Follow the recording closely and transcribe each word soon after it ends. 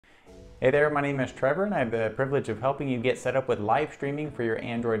Hey there, my name is Trevor and I have the privilege of helping you get set up with live streaming for your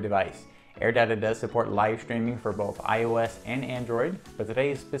Android device. Airdata does support live streaming for both iOS and Android, but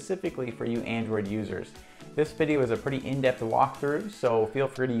today is specifically for you Android users. This video is a pretty in-depth walkthrough, so feel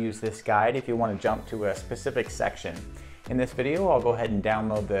free to use this guide if you want to jump to a specific section. In this video, I'll go ahead and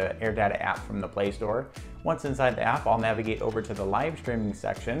download the Airdata app from the Play Store. Once inside the app, I'll navigate over to the live streaming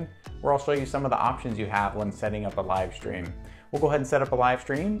section, where I'll show you some of the options you have when setting up a live stream. We'll go ahead and set up a live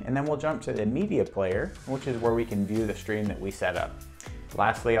stream, and then we'll jump to the media player, which is where we can view the stream that we set up.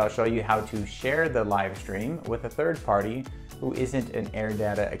 Lastly, I'll show you how to share the live stream with a third party who isn't an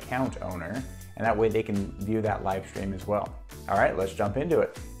Airdata account owner, and that way they can view that live stream as well. All right, let's jump into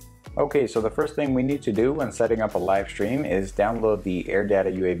it. Okay, so the first thing we need to do when setting up a live stream is download the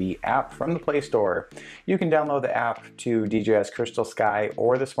Airdata UAV app from the Play Store. You can download the app to DJI's Crystal Sky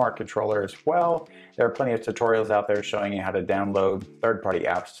or the smart controller as well. There are plenty of tutorials out there showing you how to download third-party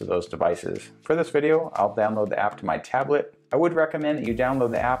apps to those devices. For this video, I'll download the app to my tablet. I would recommend that you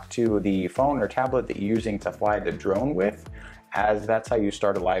download the app to the phone or tablet that you're using to fly the drone with, as that's how you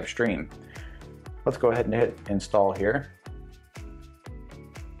start a live stream. Let's go ahead and hit install here.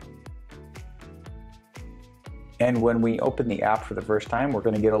 And when we open the app for the first time, we're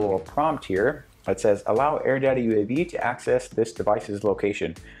going to get a little prompt here that says, allow Airdata UAV to access this device's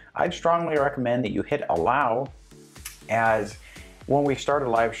location. I'd strongly recommend that you hit allow, as when we start a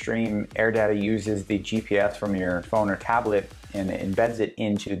live stream, Airdata uses the GPS from your phone or tablet and embeds it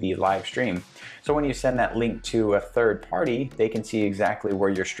into the live stream. So when you send that link to a third party, they can see exactly where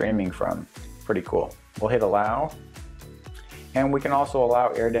you're streaming from. Pretty cool. We'll hit allow. And we can also allow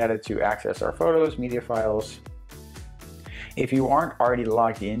Airdata to access our photos, media files. If you aren't already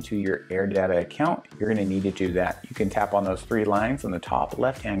logged into your Airdata account, you're going to need to do that. You can tap on those three lines on the top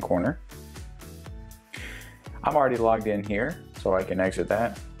left-hand corner. I'm already logged in here, so I can exit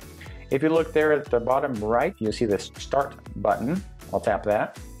that. If you look there at the bottom right, you'll see the Start button. I'll tap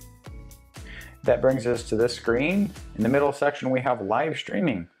that. That brings us to this screen. In the middle section, we have live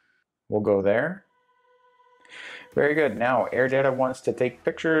streaming. We'll go there. Very good. Now, Airdata wants to take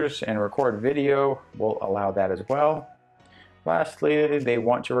pictures and record video. We'll allow that as well. Lastly, they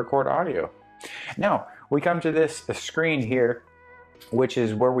want to record audio. Now, we come to this screen here, which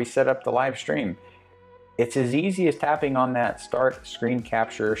is where we set up the live stream. It's as easy as tapping on that Start Screen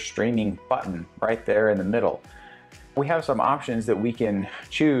Capture Streaming button right there in the middle. We have some options that we can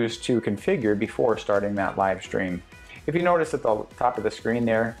choose to configure before starting that live stream. If you notice at the top of the screen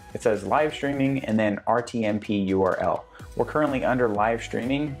there, it says live streaming and then RTMP URL. We're currently under live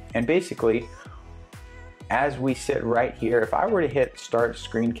streaming, and basically, as we sit right here, if I were to hit Start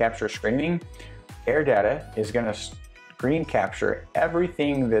Screen Capture Streaming, Airdata is going to screen capture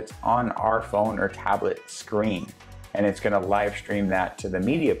everything that's on our phone or tablet screen, and it's going to live stream that to the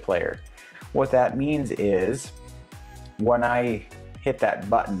media player. What that means is, when I hit that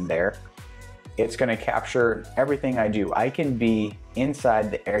button there, it's going to capture everything I do. I can be inside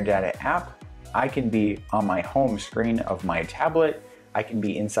the Airdata app, I can be on my home screen of my tablet, I can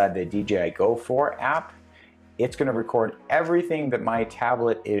be inside the DJI Go app. It's going to record everything that my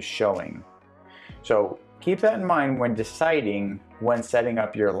tablet is showing. So keep that in mind when deciding, when setting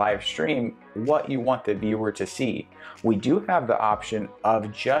up your live stream, what you want the viewer to see. We do have the option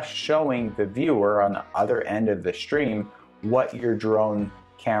of just showing the viewer on the other end of the stream what your drone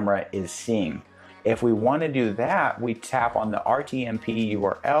camera is seeing. If we want to do that, we tap on the RTMP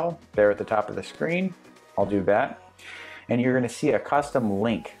URL there at the top of the screen. I'll do that. And you're going to see a custom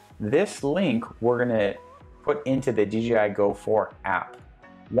link. This link we're going to put into the DJI Go app.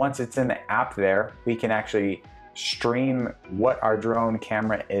 Once it's in the app there, we can actually stream what our drone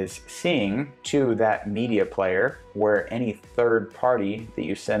camera is seeing to that media player, where any third party that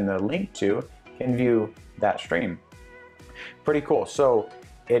you send the link to can view that stream. Pretty cool. So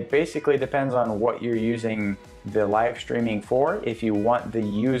it basically depends on what you're using the live streaming for. If you want the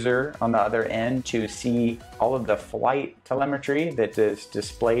user on the other end to see all of the flight telemetry that is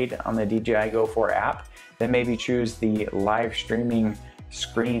displayed on the DJI Go app, then maybe choose the live streaming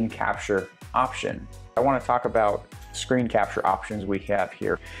screen capture option. I want to talk about screen capture options we have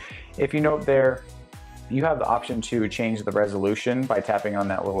here. If you note there, you have the option to change the resolution by tapping on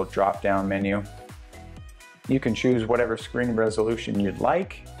that little drop down menu. You can choose whatever screen resolution you'd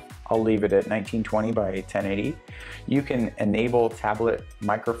like. I'll leave it at 1920 by 1080. You can enable tablet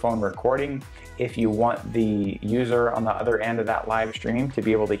microphone recording if you want the user on the other end of that live stream to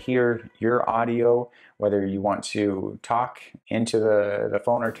be able to hear your audio, whether you want to talk into the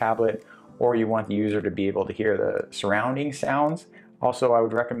phone or tablet, or you want the user to be able to hear the surrounding sounds. Also, I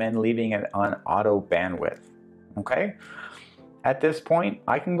would recommend leaving it on auto bandwidth. Okay? At this point,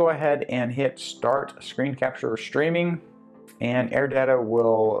 I can go ahead and hit Start Screen Capture Streaming, and Airdata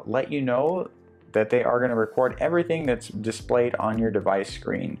will let you know that they are going to record everything that's displayed on your device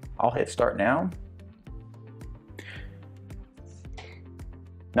screen. I'll hit Start now.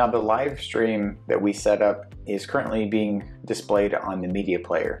 Now the live stream that we set up is currently being displayed on the media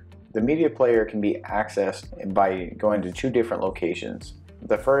player. The media player can be accessed by going to two different locations.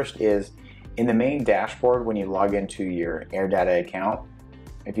 The first is in the main dashboard when you log into your Airdata account.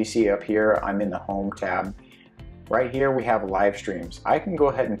 If you see up here, I'm in the Home tab. Right here we have live streams. I can go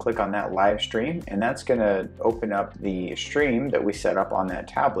ahead and click on that live stream, and that's going to open up the stream that we set up on that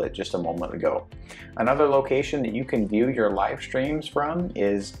tablet just a moment ago. Another location that you can view your live streams from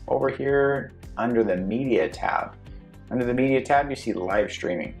is over here under the Media tab. Under the Media tab you see live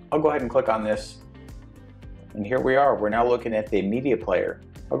streaming. I'll go ahead and click on this, and here we are. We're now looking at the media player.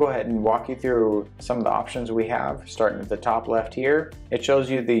 I'll go ahead and walk you through some of the options we have. Starting at the top left here, it shows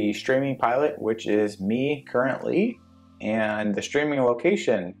you the streaming pilot, which is me currently, and the streaming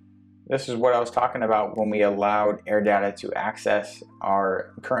location. This is what I was talking about when we allowed Airdata to access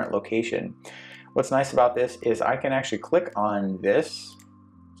our current location. What's nice about this is I can actually click on this,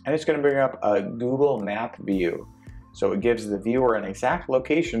 and it's going to bring up a Google Map view. So it gives the viewer an exact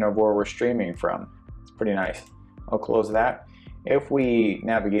location of where we're streaming from. It's pretty nice. I'll close that. If we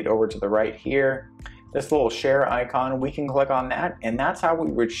navigate over to the right here, this little share icon, we can click on that, and that's how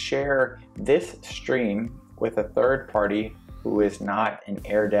we would share this stream with a third party who is not an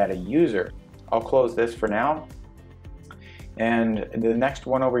Airdata user. I'll close this for now. And the next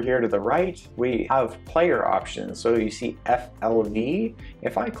one over here to the right, we have player options. So you see FLV.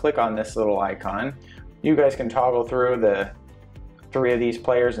 If I click on this little icon, you guys can toggle through the three of these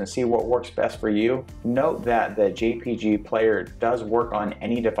players and see what works best for you. Note that the JPG player does work on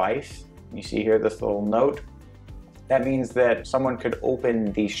any device. You see here this little note. That means that someone could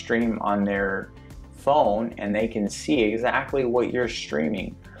open the stream on their phone and they can see exactly what you're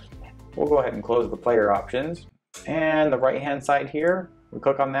streaming. We'll go ahead and close the player options. And the right hand side here, we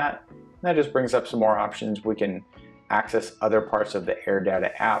click on that. That just brings up some more options. We can access other parts of the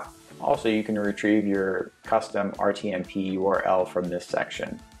Airdata app. Also, you can retrieve your custom RTMP URL from this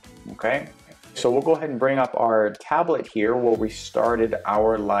section. Okay, so we'll go ahead and bring up our tablet here where we started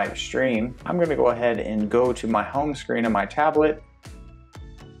our live stream. I'm going to go ahead and go to my home screen of my tablet.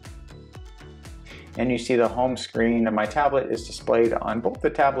 And you see the home screen of my tablet is displayed on both the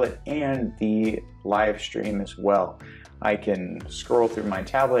tablet and the live stream as well. I can scroll through my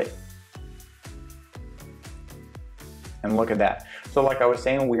tablet and look at that. So like I was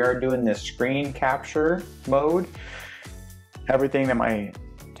saying, we are doing this screen capture mode. Everything that my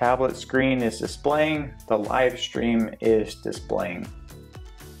tablet screen is displaying, the live stream is displaying.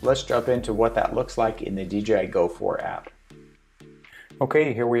 Let's jump into what that looks like in the DJI Go 4 app.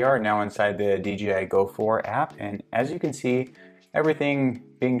 Okay, here we are now inside the DJI Go 4 app, and as you can see, everything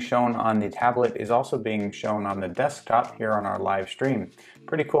being shown on the tablet is also being shown on the desktop here on our live stream.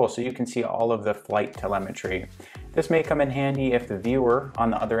 Pretty cool, so you can see all of the flight telemetry. This may come in handy if the viewer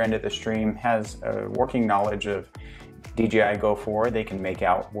on the other end of the stream has a working knowledge of DJI Go 4. They can make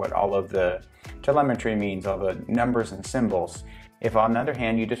out what all of the telemetry means, all the numbers and symbols. If on the other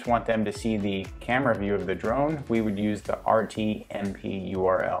hand you just want them to see the camera view of the drone, we would use the RTMP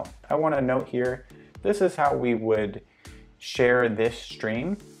URL. I want to note here, this is how we would share this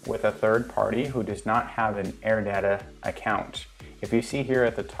stream with a third party who does not have an Airdata account. If you see here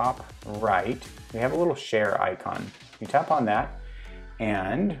at the top right, we have a little share icon. You tap on that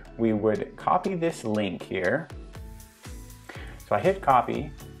and we would copy this link here. So I hit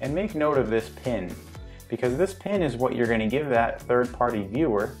copy and make note of this pin, because this pin is what you're going to give that third party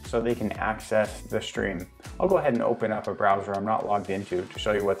viewer so they can access the stream. I'll go ahead and open up a browser I'm not logged into to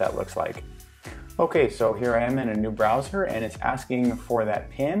show you what that looks like. Okay, so here I am in a new browser and it's asking for that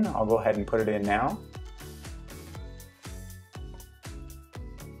pin. I'll go ahead and put it in now.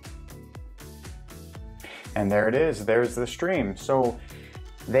 And there it is, there's the stream. So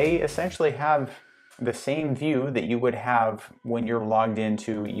they essentially have the same view that you would have when you're logged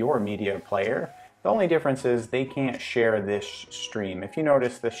into your media player. The only difference is they can't share this stream. If you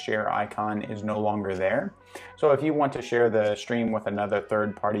notice, the share icon is no longer there. So if you want to share the stream with another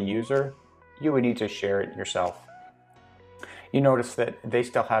third-party user, you would need to share it yourself. You notice that they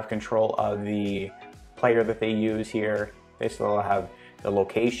still have control of the player that they use here. They still have the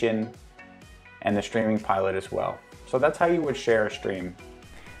location and the streaming pilot as well. So that's how you would share a stream.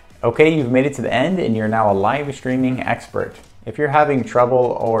 Okay, you've made it to the end and you're now a live streaming expert. If you're having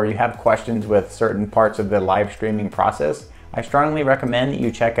trouble or you have questions with certain parts of the live streaming process, I strongly recommend that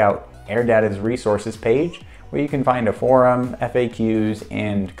you check out Airdata's resources page, where you can find a forum, FAQs,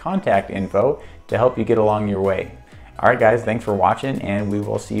 and contact info to help you get along your way. All right guys, thanks for watching, and we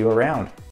will see you around.